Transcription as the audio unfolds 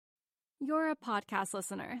You're a podcast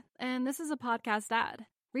listener, and this is a podcast ad.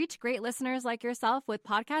 Reach great listeners like yourself with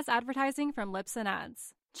podcast advertising from Libsyn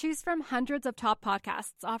Ads. Choose from hundreds of top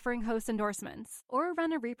podcasts offering host endorsements, or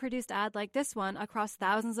run a reproduced ad like this one across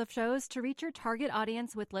thousands of shows to reach your target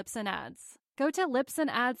audience with Libsyn Ads. Go to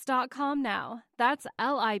libsynads.com now. That's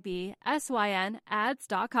LIBSYN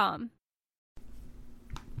ads.com.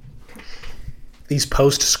 These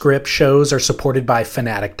Postscript shows are supported by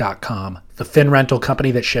Fanatic.com, the fin rental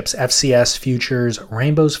company that ships FCS, Futures,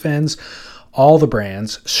 Rainbows fins, all the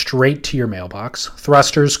brands straight to your mailbox.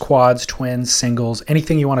 Thrusters, quads, twins, singles,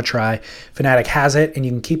 anything you want to try, Fanatic has it, and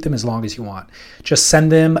you can keep them as long as you want. Just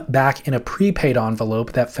send them back in a prepaid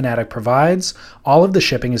envelope that Fanatic provides. All of the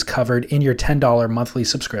shipping is covered in your $10 monthly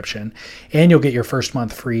subscription, and you'll get your first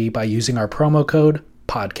month free by using our promo code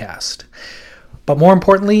PODCAST. But more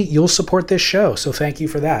importantly, you'll support this show, so thank you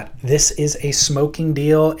for that. This is a smoking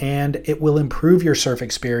deal, and it will improve your surf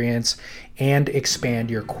experience and expand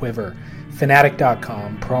your quiver.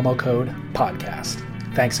 Fanatic.com, promo code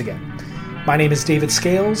PODCAST. Thanks again. My name is David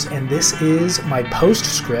Scales, and this is my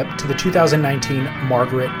postscript to the 2019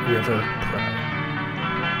 Margaret River Pro.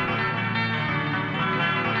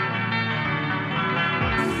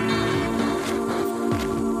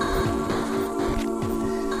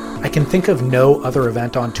 I can think of no other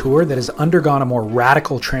event on tour that has undergone a more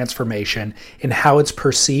radical transformation in how it's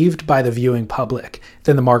perceived by the viewing public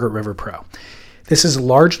than the Margaret River Pro. This is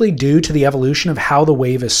largely due to the evolution of how the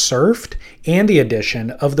wave is surfed and the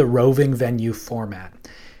addition of the roving venue format.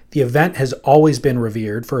 The event has always been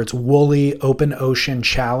revered for its woolly, open ocean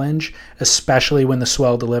challenge, especially when the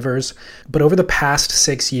swell delivers. But over the past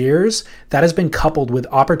 6 years, that has been coupled with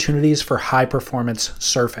opportunities for high-performance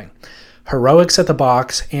surfing. Heroics at the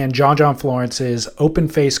Box and John Florence's open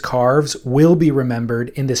face carves will be remembered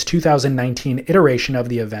in this 2019 iteration of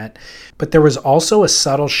the event, but there was also a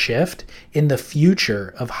subtle shift in the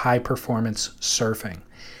future of high-performance surfing.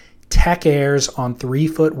 Tech airs on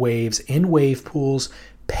 3-foot waves in wave pools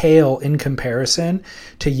pale in comparison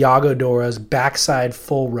to Yago Dora's backside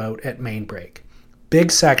full rote at Mainbreak.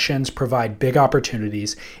 Big sections provide big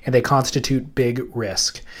opportunities, and they constitute big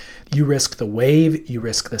risk. You risk the wave, you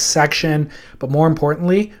risk the section, but more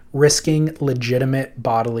importantly, risking legitimate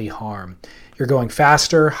bodily harm. You're going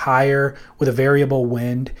faster, higher, with a variable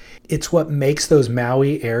wind. It's what makes those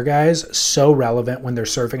Maui air guys so relevant when they're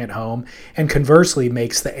surfing at home, and conversely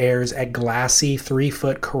makes the airs at glassy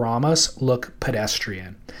 3-foot Karamas look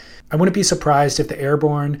pedestrian. I wouldn't be surprised if the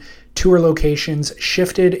airborne tour locations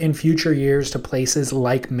shifted in future years to places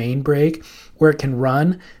like Mainbreak, where it can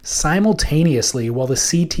run simultaneously while the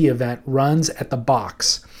CT event runs at the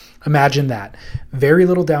Box. Imagine that. Very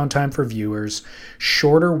little downtime for viewers,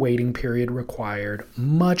 shorter waiting period required,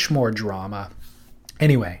 much more drama.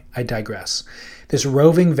 Anyway, I digress. This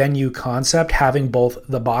roving venue concept, having both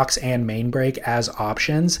the Box and Mainbreak as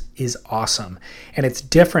options, is awesome. And it's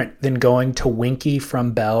different than going to Winky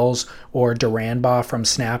from Bells or Duranbah from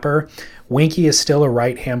Snapper. Winky is still a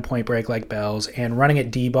right-hand point break like Bells, and running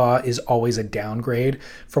at D-Bah is always a downgrade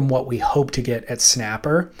from what we hope to get at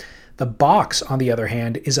Snapper. The Box, on the other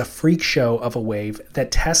hand, is a freak show of a wave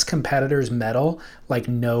that tests competitors' mettle like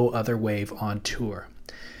no other wave on tour.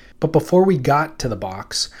 But before we got to the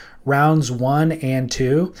Box, rounds 1 and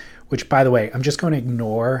 2, which, by the way, I'm just going to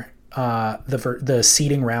ignore the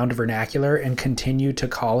seeding round vernacular and continue to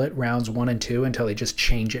call it rounds 1 and 2 until they just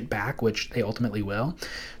change it back, which they ultimately will.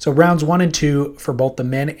 So rounds 1 and 2 for both the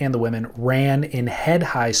men and the women ran in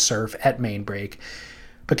head-high surf at Mainbreak.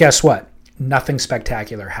 But guess what? Nothing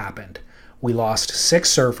spectacular happened. We lost 6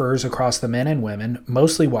 surfers across the men and women,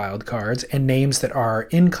 mostly wild cards, and names that are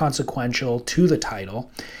inconsequential to the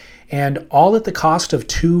title, and all at the cost of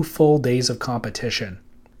 2 full days of competition.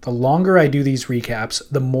 The longer I do these recaps,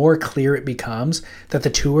 the more clear it becomes that the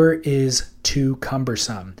tour is too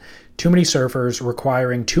cumbersome. Too many surfers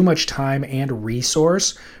requiring too much time and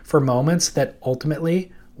resource for moments that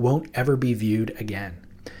ultimately won't ever be viewed again.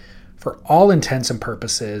 For all intents and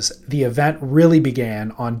purposes, the event really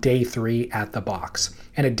began on day 3 at the Box,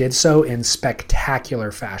 and it did so in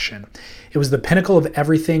spectacular fashion. It was the pinnacle of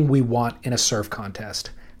everything we want in a surf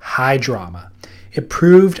contest. High drama. It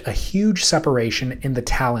proved a huge separation in the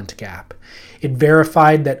talent gap. It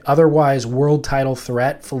verified that otherwise world title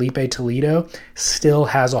threat Felipe Toledo still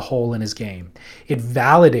has a hole in his game. It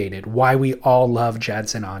validated why we all love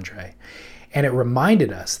Jadson Andre. And it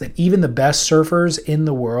reminded us that even the best surfers in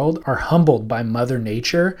the world are humbled by Mother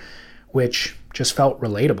Nature, which just felt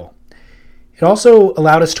relatable. It also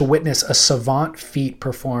allowed us to witness a savant feat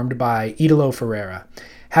performed by Italo Ferreira.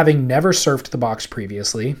 Having never surfed the Box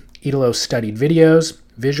previously, Italo studied videos,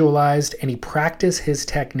 visualized, and he practiced his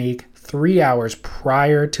technique 3 hours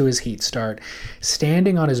prior to his heat start,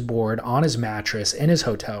 standing on his board on his mattress in his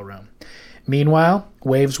hotel room. Meanwhile,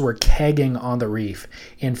 waves were kegging on the reef,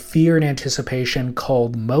 and fear and anticipation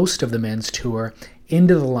culled most of the men's tour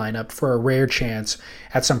into the lineup for a rare chance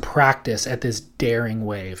at some practice at this daring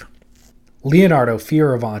wave. Leonardo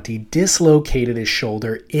Fioravanti dislocated his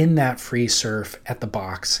shoulder in that free surf at the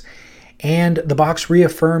box, and the box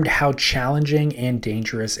reaffirmed how challenging and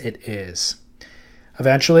dangerous it is.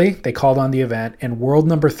 Eventually, they called on the event, and world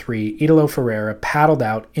number 3, Italo Ferreira, paddled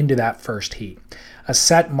out into that first heat. A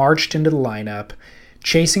set marched into the lineup.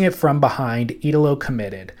 Chasing it from behind, Italo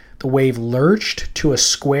committed. The wave lurched to a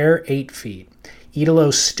square 8 feet.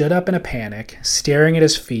 Italo stood up in a panic, staring at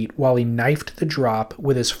his feet while he knifed the drop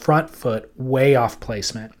with his front foot way off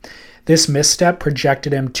placement. This misstep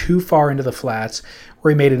projected him too far into the flats,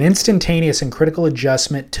 where he made an instantaneous and critical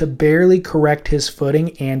adjustment to barely correct his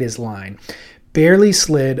footing and his line. Barely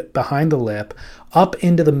slid behind the lip, up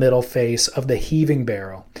into the middle face of the heaving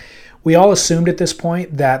barrel. We all assumed at this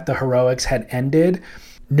point that the heroics had ended.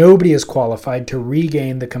 Nobody is qualified to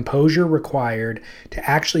regain the composure required to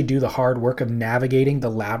actually do the hard work of navigating the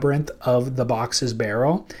labyrinth of the box's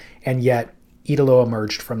barrel, and yet Italo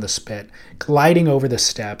emerged from the spit, gliding over the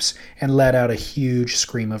steps, and let out a huge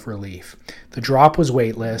scream of relief. The drop was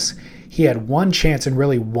weightless. He had one chance and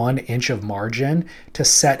really 1 inch of margin to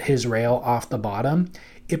set his rail off the bottom.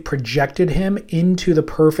 It projected him into the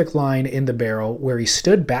perfect line in the barrel where he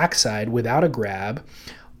stood backside without a grab,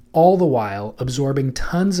 all the while absorbing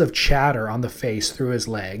tons of chatter on the face through his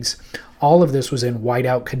legs. All of this was in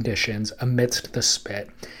whiteout conditions amidst the spit,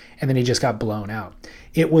 and then he just got blown out.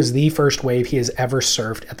 It was the first wave he has ever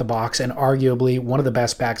surfed at the box, and arguably one of the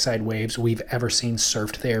best backside waves we've ever seen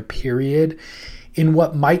surfed there, period. In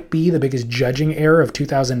what might be the biggest judging error of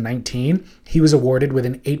 2019, he was awarded with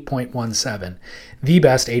an 8.17, the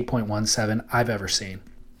best 8.17 I've ever seen.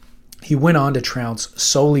 He went on to trounce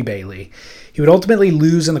Soli Bailey. He would ultimately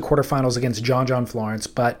lose in the quarterfinals against John Florence,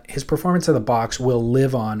 but his performance at the box will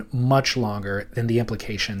live on much longer than the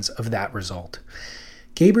implications of that result.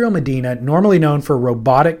 Gabriel Medina, normally known for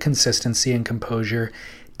robotic consistency and composure,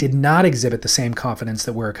 did not exhibit the same confidence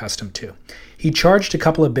that we're accustomed to. He charged a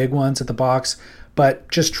couple of big ones at the box, but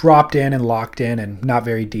just dropped in and locked in and not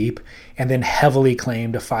very deep, and then heavily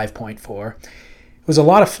claimed a 5.4. It was a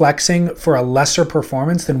lot of flexing for a lesser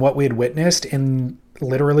performance than what we had witnessed in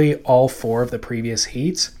literally all 4 of the previous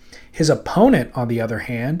heats. His opponent, on the other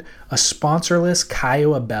hand, a sponsorless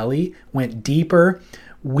Caio Abelli, went deeper,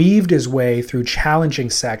 weaved his way through challenging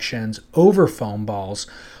sections over foam balls,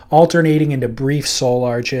 alternating into brief soul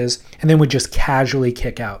arches, and then would just casually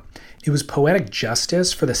kick out. It was poetic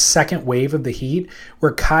justice for the second wave of the heat,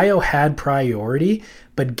 where Caio had priority,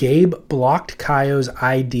 but Gabe blocked Caio's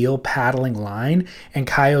ideal paddling line, and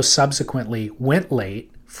Caio subsequently went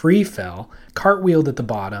late, free fell, cartwheeled at the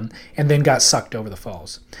bottom, and then got sucked over the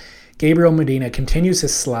falls. Gabriel Medina continues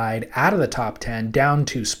his slide out of the top 10, down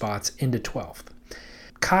 2 spots into 12th.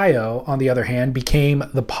 Caio, on the other hand, became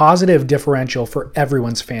the positive differential for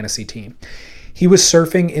everyone's fantasy team. He was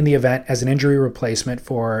surfing in the event as an injury replacement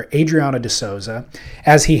for Adriano de Souza,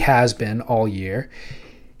 as he has been all year.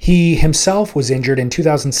 He himself was injured in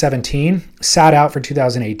 2017, sat out for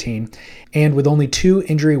 2018, and with only 2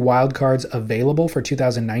 injury wildcards available for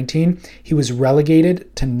 2019, he was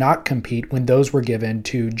relegated to not compete when those were given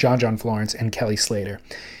to John Florence and Kelly Slater.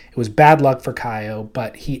 It was bad luck for Caio,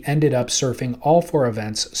 but he ended up surfing all 4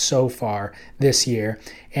 events so far this year,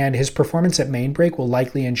 and his performance at Mainbreak will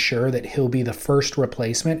likely ensure that he'll be the first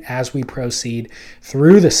replacement as we proceed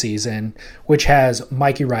through the season, which has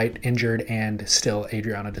Mikey Wright injured and still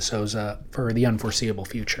Adriano de Souza for the unforeseeable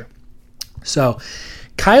future. So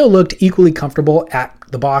Caio looked equally comfortable at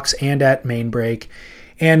the box and at Mainbreak,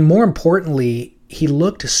 and more importantly, he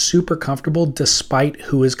looked super comfortable despite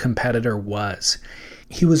who his competitor was.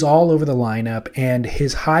 He was all over the lineup, and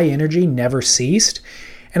his high energy never ceased,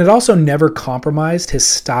 and it also never compromised his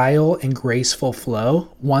style and graceful flow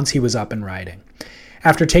once he was up and riding.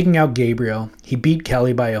 After taking out Gabriel, he beat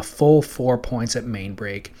Kelly by a full 4 points at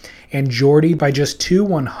Mainbreak, and Jordy by just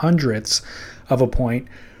 2/100ths of a point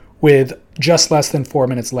with just less than 4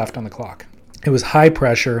 minutes left on the clock. It was high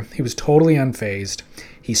pressure. He was totally unfazed.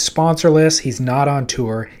 He's sponsorless. He's not on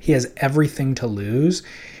tour. He has everything to lose.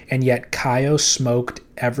 And yet Caio smoked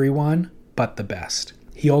everyone but the best.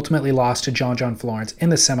 He ultimately lost to John Florence in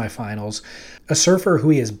the semifinals, a surfer who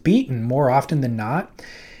he has beaten more often than not.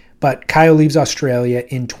 But Caio leaves Australia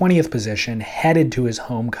in 20th position, headed to his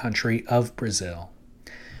home country of Brazil.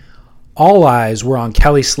 All eyes were on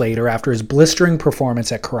Kelly Slater after his blistering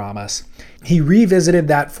performance at Keramas. He revisited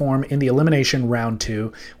that form in the elimination round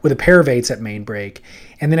 2 with a pair of 8s at main break,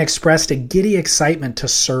 and then expressed a giddy excitement to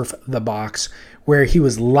surf the box, where he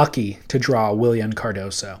was lucky to draw Willian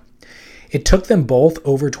Cardoso. It took them both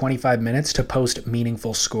over 25 minutes to post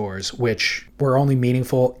meaningful scores, which were only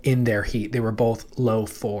meaningful in their heat. They were both low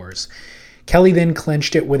 4s. Kelly then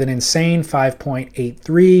clinched it with an insane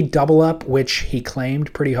 5.83 double up, which he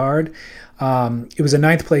claimed pretty hard. It was a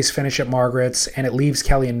 9th place finish at Margaret's, and it leaves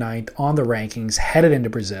Kelly in 9th on the rankings headed into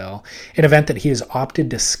Brazil, an event that he has opted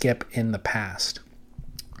to skip in the past.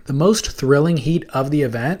 The most thrilling heat of the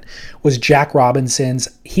event was Jack Robinson's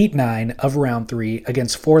Heat 9 of round 3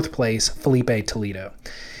 against 4th place Felipe Toledo.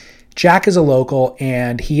 Jack is a local,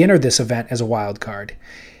 and he entered this event as a wild card.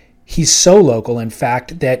 He's so local, in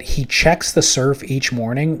fact, that he checks the surf each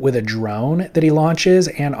morning with a drone that he launches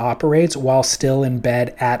and operates while still in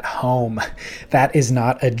bed at home. That is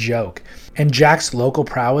not a joke. And Jack's local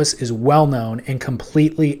prowess is well known and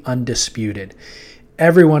completely undisputed.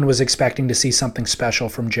 Everyone was expecting to see something special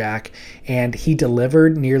from Jack, and he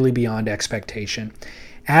delivered nearly beyond expectation.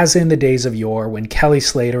 As in the days of yore, when Kelly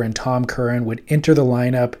Slater and Tom Curran would enter the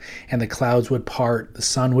lineup and the clouds would part, the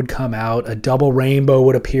sun would come out, a double rainbow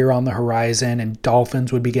would appear on the horizon, and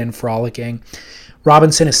dolphins would begin frolicking,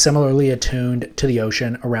 Robinson is similarly attuned to the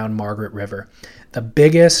ocean around Margaret River. The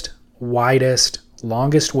biggest, widest,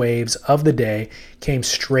 longest waves of the day came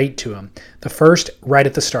straight to him. The first right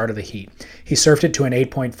at the start of the heat. He surfed it to an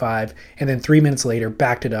 8.5 and then 3 minutes later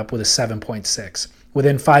backed it up with a 7.6.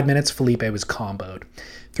 Within 5 minutes, Felipe was comboed.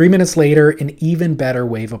 3 minutes later, an even better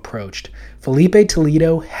wave approached. Felipe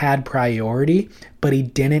Toledo had priority, but he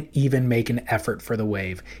didn't even make an effort for the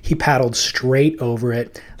wave. He paddled straight over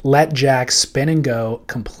it, let Jack spin and go,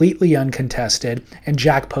 completely uncontested, and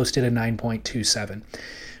Jack posted a 9.27.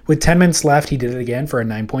 With 10 minutes left, he did it again for a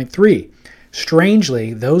 9.3.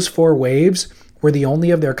 Strangely, those 4 waves were the only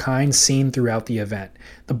of their kind seen throughout the event.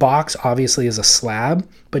 The box obviously is a slab,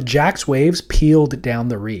 but Jack's waves peeled down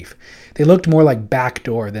the reef. They looked more like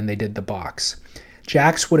backdoor than they did the box.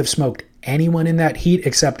 Jack's would have smoked anyone in that heat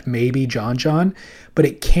except maybe John, but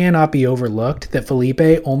it cannot be overlooked that Felipe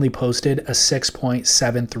only posted a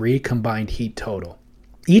 6.73 combined heat total.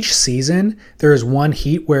 Each season, there is one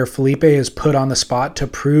heat where Felipe is put on the spot to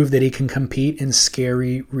prove that he can compete in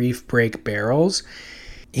scary reef break barrels.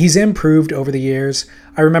 He's improved over the years.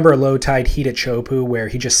 I remember a low tide heat at Chopu where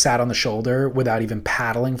he just sat on the shoulder without even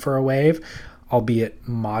paddling for a wave, albeit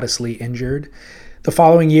modestly injured. The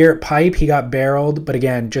following year at Pipe, he got barreled, but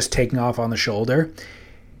again, just taking off on the shoulder.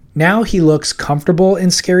 Now he looks comfortable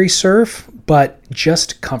in scary surf, but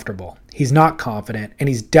just comfortable. He's not confident, and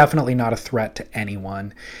he's definitely not a threat to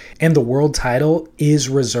anyone. And the world title is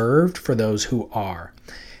reserved for those who are.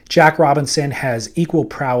 Jack Robinson has equal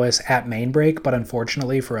prowess at main break, but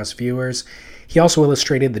unfortunately for us viewers, he also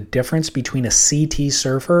illustrated the difference between a CT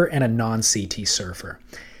surfer and a non-CT surfer.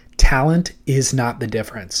 Talent is not the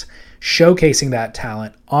difference. Showcasing that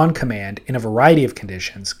talent on command in a variety of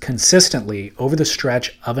conditions consistently over the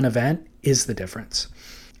stretch of an event is the difference.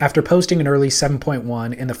 After posting an early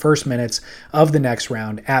 7.1 in the first minutes of the next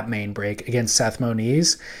round at main break against Seth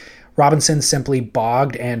Moniz, Robinson simply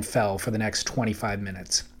bogged and fell for the next 25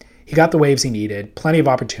 minutes. He got the waves he needed, plenty of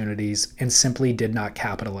opportunities, and simply did not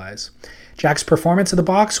capitalize. Jack's performance at the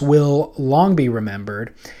box will long be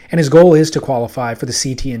remembered, and his goal is to qualify for the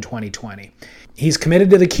CT in 2020. He's committed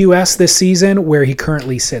to the QS this season, where he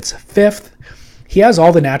currently sits 5th. He has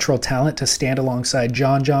all the natural talent to stand alongside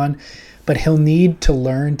John, but he'll need to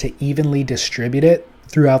learn to evenly distribute it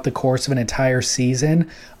throughout the course of an entire season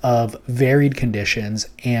of varied conditions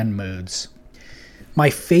and moods. My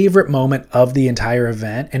favorite moment of the entire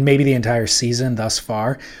event, and maybe the entire season thus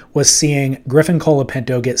far, was seeing Griffin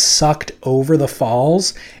Colapinto get sucked over the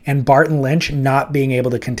falls and Barton Lynch not being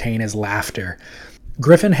able to contain his laughter.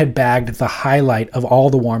 Griffin had bagged the highlight of all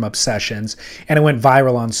the warm-up sessions, and it went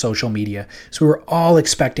viral on social media, so we were all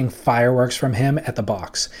expecting fireworks from him at the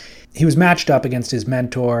box. He was matched up against his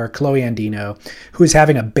mentor, Chloe Andino, who is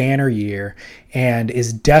having a banner year and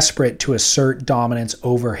is desperate to assert dominance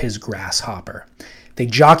over his grasshopper. They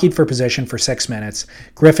jockeyed for position for 6 minutes,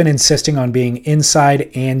 Griffin insisting on being inside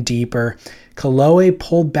and deeper. Kaloe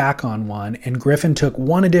pulled back on one, and Griffin took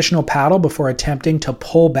one additional paddle before attempting to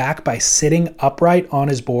pull back by sitting upright on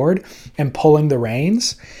his board and pulling the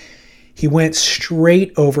reins. He went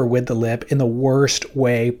straight over with the lip in the worst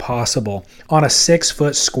way possible on a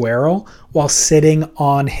 6-foot squirrel while sitting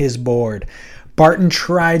on his board. Barton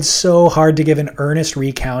tried so hard to give an earnest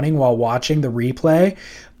recounting while watching the replay,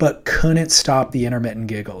 but couldn't stop the intermittent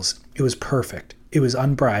giggles. It was perfect. It was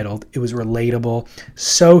unbridled. It was relatable,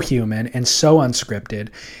 so human and so unscripted.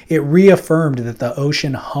 It reaffirmed that the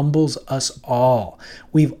ocean humbles us all.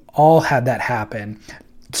 We've all had that happen.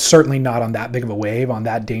 Certainly not on that big of a wave, on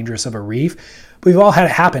that dangerous of a reef. We've all had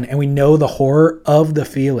it happen, and we know the horror of the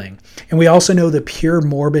feeling. And we also know the pure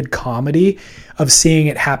morbid comedy of seeing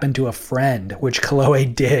it happen to a friend, which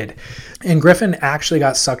Kolohe did. And Griffin actually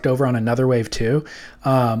got sucked over on another wave too,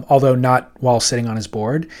 although not while sitting on his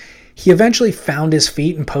board. He eventually found his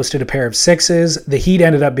feet and posted a pair of sixes. The heat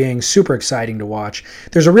ended up being super exciting to watch.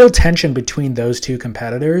 There's a real tension between those two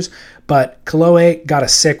competitors, but Kolohe got a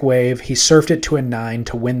sick wave. He surfed it to a 9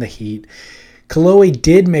 to win the heat. Kolohe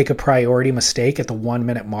did make a priority mistake at the 1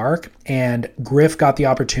 minute mark, and Griff got the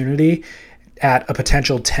opportunity at a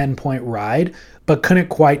potential 10-point ride, but couldn't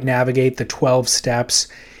quite navigate the 12 steps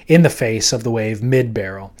in the face of the wave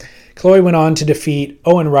mid-barrel. Kolohe went on to defeat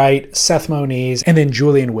Owen Wright, Seth Moniz, and then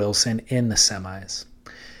Julian Wilson in the semis.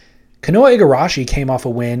 Kanoa Igarashi came off a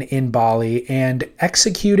win in Bali and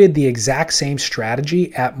executed the exact same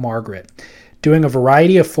strategy at Margaret, doing a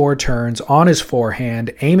variety of 4 turns on his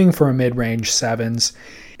forehand, aiming for a mid-range 7s,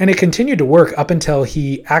 and it continued to work up until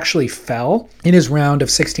he actually fell in his round of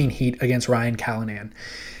 16 heat against Ryan Callanan.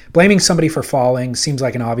 Blaming somebody for falling seems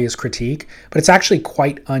like an obvious critique, but it's actually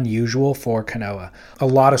quite unusual for Kanoa. A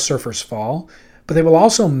lot of surfers fall, but they will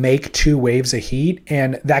also make 2 waves of heat,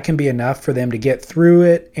 and that can be enough for them to get through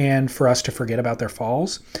it and for us to forget about their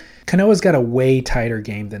falls. Kanoa's got a way tighter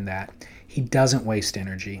game than that. He doesn't waste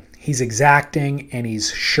energy. He's exacting and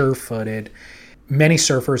he's sure-footed. Many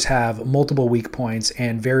surfers have multiple weak points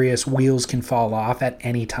and various wheels can fall off at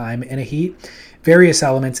any time in a heat. Various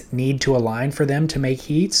elements need to align for them to make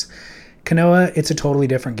heats. Kanoa, it's a totally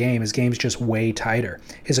different game. His game's just way tighter.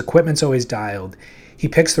 His equipment's always dialed. He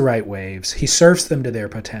picks the right waves. He surfs them to their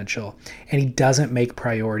potential, and he doesn't make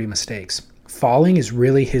priority mistakes. Falling is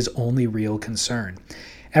really his only real concern.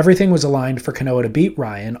 Everything was aligned for Kanoa to beat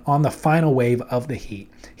Ryan on the final wave of the heat.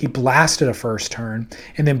 He blasted a first turn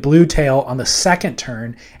and then blew tail on the second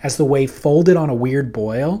turn as the wave folded on a weird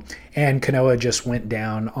boil and Kanoa just went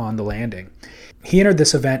down on the landing. He entered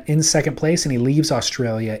this event in second place and he leaves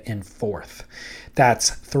Australia in 4th.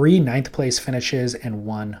 That's 3 ninth place finishes and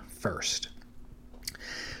 1 first.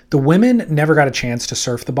 The women never got a chance to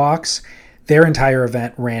surf the box. Their entire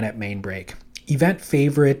event ran at main break. Event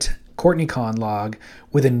favorite Courtney Conlog,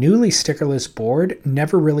 with a newly stickerless board,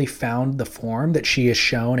 never really found the form that she has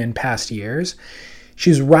shown in past years.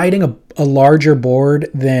 She's riding a larger board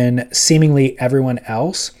than seemingly everyone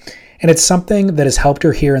else, and it's something that has helped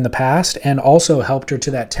her here in the past and also helped her to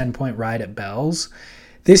that 10-point ride at Bells.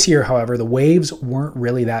 This year, however, the waves weren't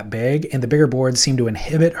really that big, and the bigger boards seemed to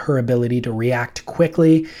inhibit her ability to react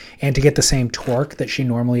quickly and to get the same torque that she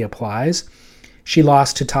normally applies. She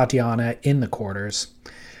lost to Tatiana in the quarters.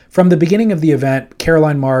 From the beginning of the event,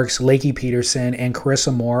 Caroline Marks, Lakey Peterson, and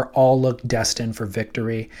Carissa Moore all looked destined for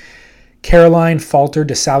victory. Caroline faltered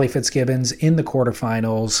to Sally Fitzgibbons in the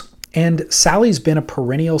quarterfinals, and Sally's been a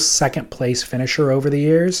perennial second-place finisher over the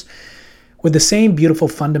years, with the same beautiful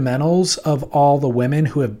fundamentals of all the women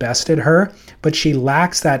who have bested her, but she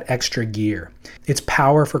lacks that extra gear. It's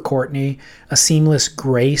power for Courtney, a seamless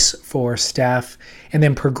grace for Steph, and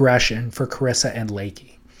then progression for Carissa and Lakey.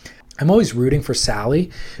 I'm always rooting for Sally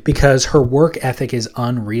because her work ethic is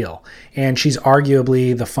unreal, and she's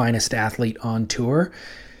arguably the finest athlete on tour.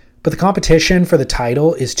 But the competition for the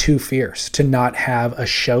title is too fierce to not have a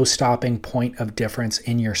show-stopping point of difference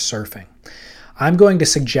in your surfing. I'm going to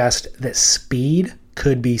suggest that speed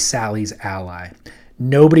could be Sally's ally.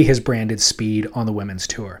 Nobody has branded speed on the women's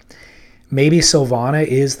tour. Maybe Silvana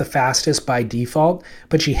is the fastest by default,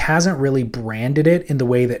 but she hasn't really branded it in the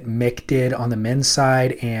way that Mick did on the men's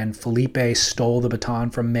side, and Felipe stole the baton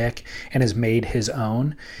from Mick and has made his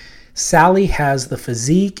own. Sally has the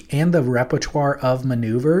physique and the repertoire of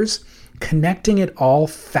maneuvers, connecting it all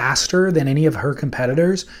faster than any of her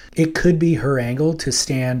competitors. It could be her angle to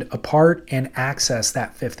stand apart and access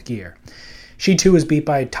that 5th gear. She too was beat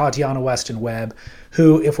by Tatiana Weston Webb,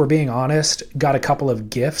 who, if we're being honest, got a couple of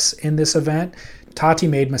gifts in this event. Tati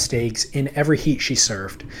made mistakes in every heat she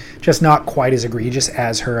surfed, just not quite as egregious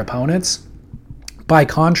as her opponents. By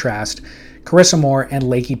contrast, Carissa Moore and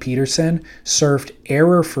Lakey Peterson surfed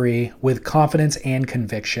error-free with confidence and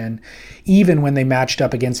conviction, even when they matched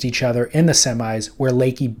up against each other in the semis, where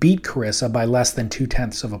Lakey beat Carissa by less than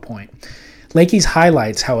 0.2 of a point. Lakey's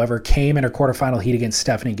highlights, however, came in her quarterfinal heat against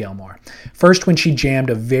Stephanie Gilmore. First, when she jammed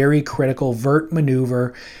a very critical vert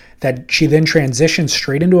maneuver that she then transitioned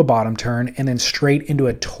straight into a bottom turn and then straight into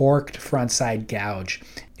a torqued frontside gouge.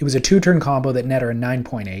 It was a two-turn combo that net her a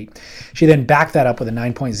 9.8. She then backed that up with a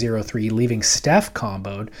 9.03, leaving Steph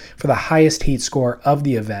comboed for the highest heat score of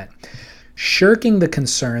the event. Shirking the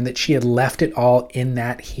concern that she had left it all in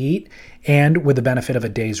that heat, and with the benefit of a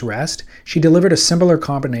day's rest, she delivered a similar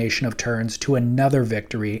combination of turns to another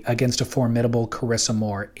victory against a formidable Carissa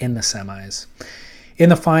Moore in the semis. In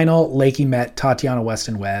the final, Lakey met Tatiana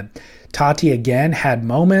Weston Webb. Tati again had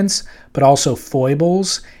moments, but also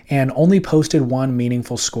foibles, and only posted one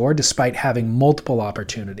meaningful score despite having multiple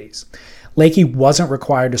opportunities. Lakey wasn't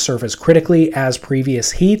required to serve as critically as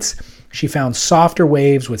previous heats. She found softer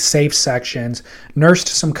waves with safe sections, nursed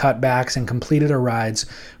some cutbacks, and completed her rides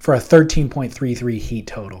for a 13.33 heat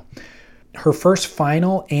total. Her first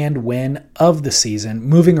final and win of the season,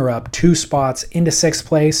 moving her up 2 spots into 6th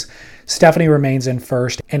place. Stephanie remains in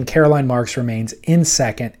first, and Caroline Marks remains in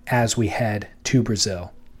second as we head to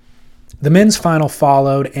Brazil. The men's final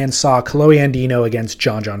followed and saw Chloe Andino against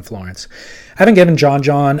John Florence. I haven't given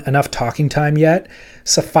John enough talking time yet.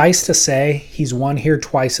 Suffice to say, he's won here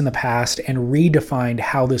twice in the past and redefined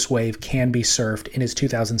how this wave can be surfed in his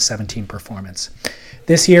 2017 performance.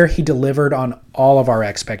 This year, he delivered on all of our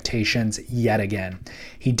expectations yet again.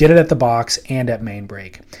 He did it at the box and at main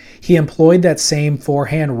break. He employed that same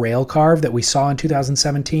forehand rail carve that we saw in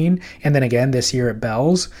 2017 and then again this year at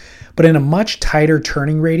Bells, but in a much tighter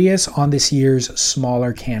turning radius on this year's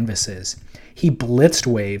smaller canvases. He blitzed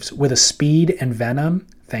waves with a speed and venom,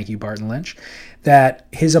 thank you Barton Lynch, that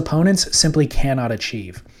his opponents simply cannot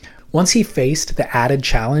achieve. Once he faced the added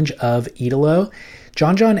challenge of Italo,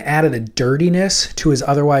 John added a dirtiness to his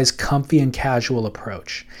otherwise comfy and casual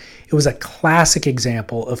approach. It was a classic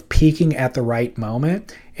example of peaking at the right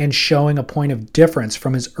moment and showing a point of difference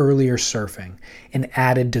from his earlier surfing, an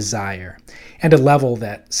added desire, and a level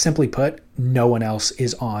that, simply put, no one else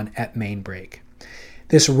is on at main break.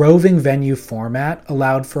 This roving venue format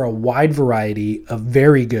allowed for a wide variety of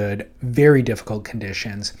very good, very difficult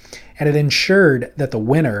conditions, and it ensured that the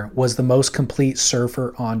winner was the most complete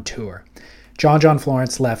surfer on tour. John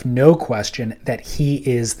Florence left no question that he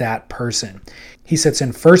is that person. He sits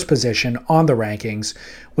in first position on the rankings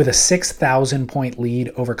with a 6,000-point lead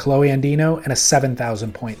over Chloe Andino and a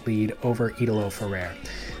 7,000-point lead over Italo Ferrer.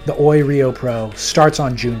 The Oi Rio Pro starts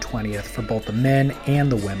on June 20th for both the men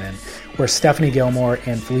and the women, where Stephanie Gilmore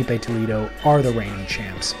and Felipe Toledo are the reigning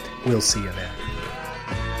champs. We'll see you there.